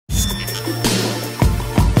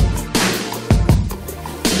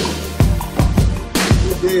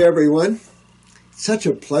Hey everyone, such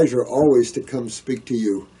a pleasure always to come speak to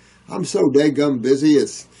you. I'm so daggum busy,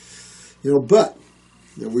 but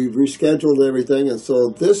we've rescheduled everything, and so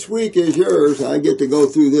this week is yours. I get to go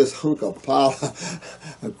through this hunk of pile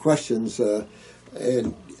of questions,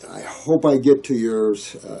 and I hope I get to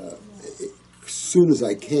yours as soon as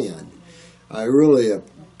I can. I really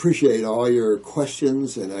appreciate all your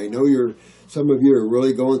questions, and I know some of you are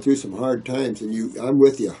really going through some hard times, and I'm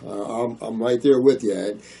with you. I'm right there with you.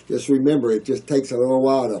 And just remember, it just takes a little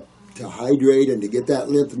while to hydrate and to get that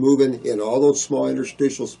lymph moving in all those small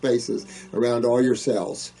interstitial spaces around all your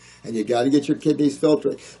cells. And you got to get your kidneys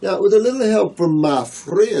filtering. Now, with a little help from my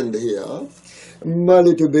friend here, my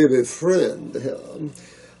little baby friend here,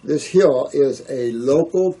 this here is a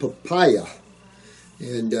local papaya,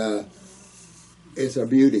 and it's a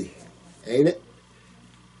beauty, ain't it?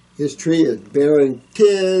 His tree is bearing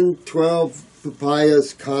 10, 12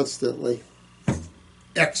 papayas constantly.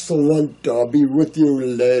 Excellent. I'll be with you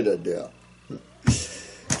later, dear.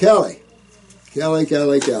 Kelly. I'm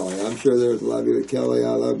sure there's a lot of you. Kelly, I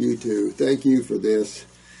love you too. Thank you for this.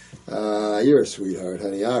 You're a sweetheart,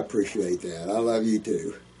 honey. I appreciate that. I love you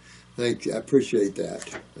too. Thank you. I appreciate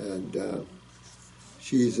that. And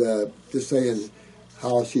she's just saying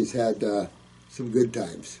how she's had some good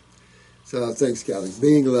times. So thanks, Kelly.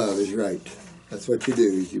 Being love is right. That's what you do,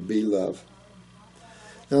 is you be love.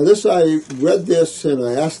 Now I read this and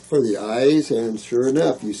I asked for the eyes, and sure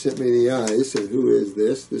enough, you sent me the eyes. And who is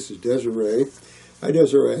this? This is Desiree. Hi,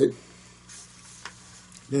 Desiree.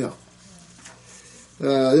 Now,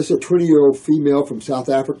 this is a 20-year-old female from South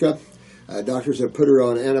Africa. Doctors have put her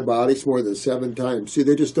on antibiotics more than 7 times. See,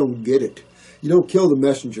 they just don't get it. You don't kill the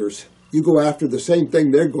messengers. You go after the same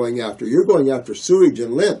thing they're going after. You're going after sewage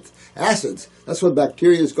and lymph, acids. That's what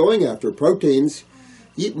bacteria is going after, proteins.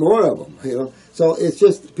 Eat more of them, So it's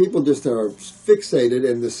just, people just are fixated,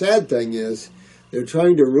 and the sad thing is they're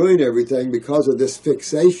trying to ruin everything because of this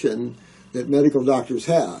fixation that medical doctors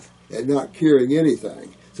have and not curing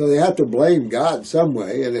anything. So they have to blame God some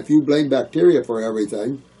way, and if you blame bacteria for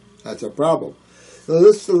everything, that's a problem. So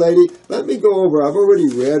this is the lady. Let me go over. I've already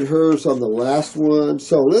read hers on the last one.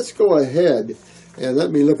 So let's go ahead and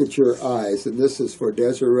let me look at your eyes. And this is for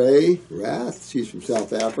Desiree Rath. She's from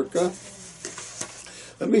South Africa.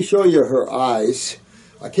 Let me show you her eyes.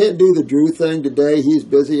 I can't do the Drew thing today. He's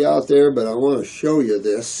busy out there, but I want to show you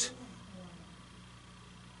this.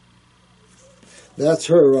 That's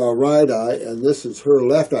her right eye, and this is her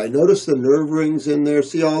left eye. Notice the nerve rings in there.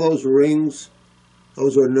 See all those rings?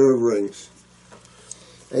 Those are nerve rings.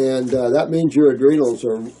 And that means your adrenals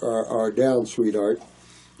are down, sweetheart.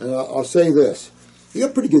 And I'll say this. You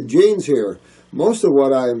got pretty good genes here. Most of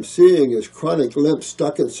what I am seeing is chronic lymph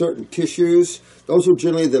stuck in certain tissues. Those are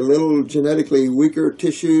generally the little genetically weaker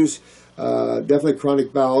tissues. Definitely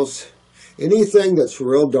chronic bowels. Anything that's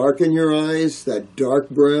real dark in your eyes, that dark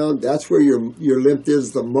brown, that's where your lymph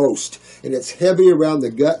is the most. And it's heavy around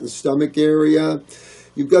the gut and stomach area.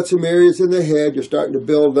 You've got some areas in the head. You're starting to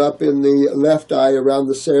build up in the left eye around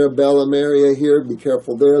the cerebellum area here. Be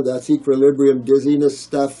careful there. That's equilibrium, dizziness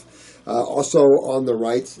stuff. Also on the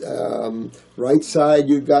right side,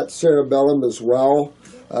 you've got cerebellum as well.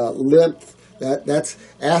 Lymph, that's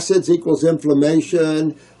acids equals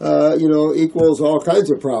inflammation, equals all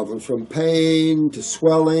kinds of problems, from pain to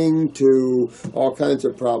swelling to all kinds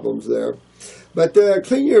of problems there. But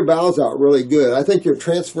clean your bowels out really good. I think your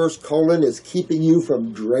transverse colon is keeping you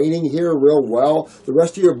from draining here real well. The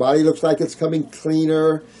rest of your body looks like it's coming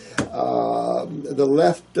cleaner. The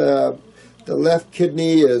left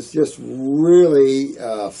kidney is just really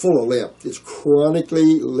full of lymph. It's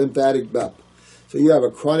chronically lymphatic up. So you have a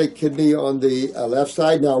chronic kidney on the left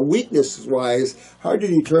side. Now, weakness-wise, hard to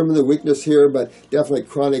determine the weakness here, but definitely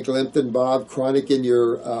chronic lymph involved, chronic in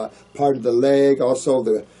your part of the leg, also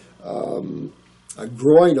the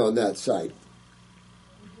groin on that side.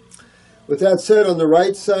 With that said, on the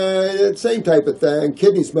right side, same type of thing.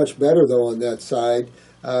 Kidney's much better, though, on that side.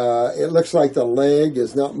 It looks like the leg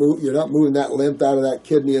is not you're not moving that lymph out of that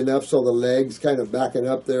kidney enough, so the leg's kind of backing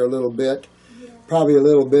up there a little bit. Probably a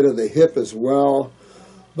little bit of the hip as well.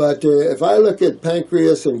 But if I look at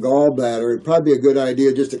pancreas and gallbladder, it'd probably be a good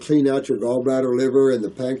idea just to clean out your gallbladder, liver, and the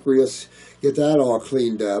pancreas, get that all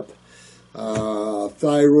cleaned up.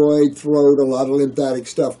 Thyroid, throat, a lot of lymphatic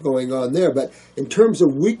stuff going on there. But in terms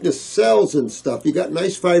of weakness cells and stuff, you got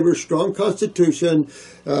nice fibers, strong constitution.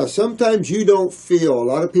 Sometimes you don't feel, a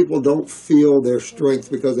lot of people don't feel their strength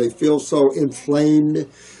because they feel so inflamed.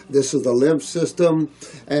 This is the lymph system,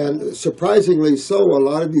 and surprisingly so, a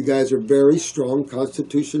lot of you guys are very strong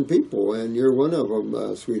constitution people, and you're one of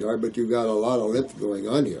them, sweetheart, but you've got a lot of lymph going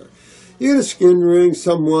on here. You get a skin ring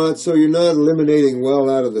somewhat, so you're not eliminating well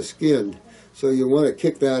out of the skin. So you want to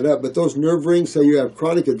kick that up. But those nerve rings, say you have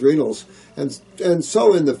chronic adrenals, and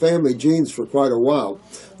so in the family genes for quite a while,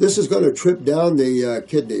 this is going to trip down the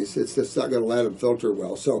kidneys. It's just not going to let them filter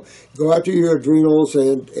well. So go after your adrenals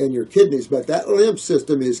and your kidneys. But that lymph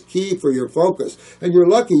system is key for your focus. And you're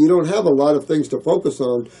lucky you don't have a lot of things to focus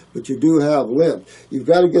on, but you do have lymph. You've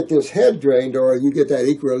got to get this head drained, or you get that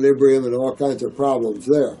equilibrium and all kinds of problems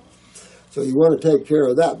there. So you want to take care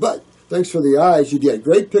of that. But thanks for the eyes. You get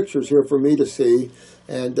great pictures here for me to see,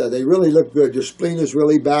 and they really look good. Your spleen is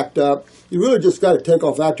really backed up. You really just got to take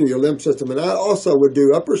off after your lymph system. And I also would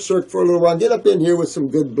do upper circ for a little while, get up in here with some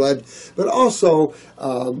good blood, but also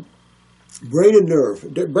brain and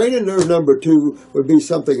nerve. Brain and nerve number 2 would be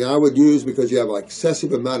something I would use because you have an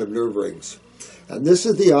excessive amount of nerve rings. And this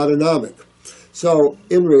is the autonomic. So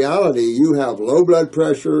in reality, you have low blood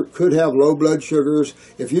pressure, could have low blood sugars.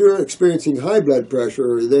 If you're experiencing high blood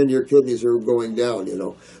pressure, then your kidneys are going down, you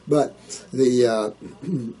know. But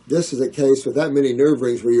this is a case with that many nerve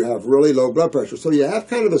rings where you have really low blood pressure. So you have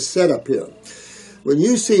kind of a setup here. When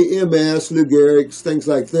you see MS, Lou Gehrig's, things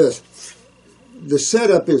like this, the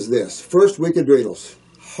setup is this. First, weak adrenals.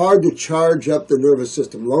 Hard to charge up the nervous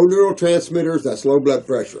system. Low neurotransmitters, that's low blood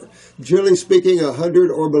pressure. Generally speaking, 100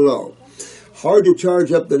 or below. Hard to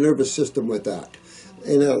charge up the nervous system with that.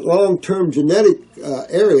 In a long-term genetic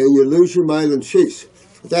area, you lose your myelin sheaths.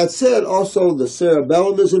 With that said, also the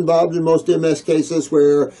cerebellum is involved in most MS cases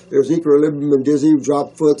where there's equilibrium and dizzy,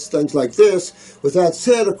 drop foots, things like this. With that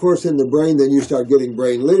said, of course, in the brain, then you start getting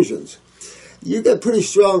brain lesions. You get pretty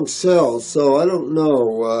strong cells, so I don't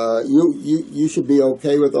know. You should be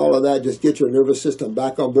okay with all of that. Just get your nervous system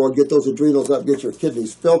back on board, get those adrenals up, get your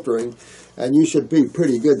kidneys filtering, and you should be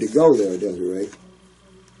pretty good to go there, Desiree.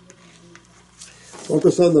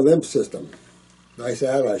 Focus on the lymph system. Nice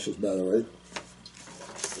eyelashes, by the way.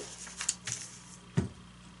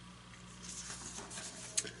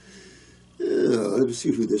 Let me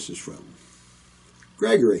see who this is from.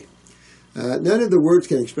 Gregory. None of the words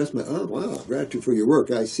can express my, oh, wow, gratitude for your work.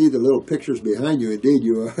 I see the little pictures behind you. Indeed,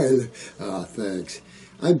 you are. Oh, thanks.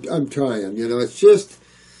 I'm trying. You know, it's just,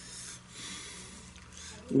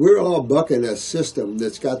 we're all bucking a system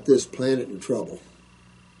that's got this planet in trouble.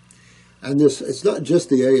 And this, it's not just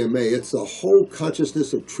the AMA, it's the whole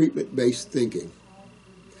consciousness of treatment-based thinking.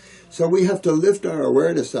 So we have to lift our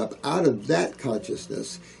awareness up out of that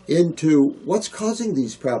consciousness into what's causing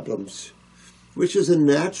these problems, which is a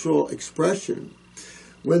natural expression.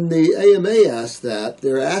 When the AMA asks that,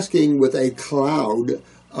 they're asking with a cloud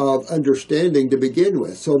of understanding to begin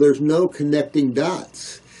with. So there's no connecting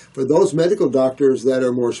dots. For those medical doctors that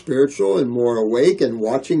are more spiritual and more awake and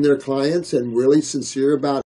watching their clients and really sincere about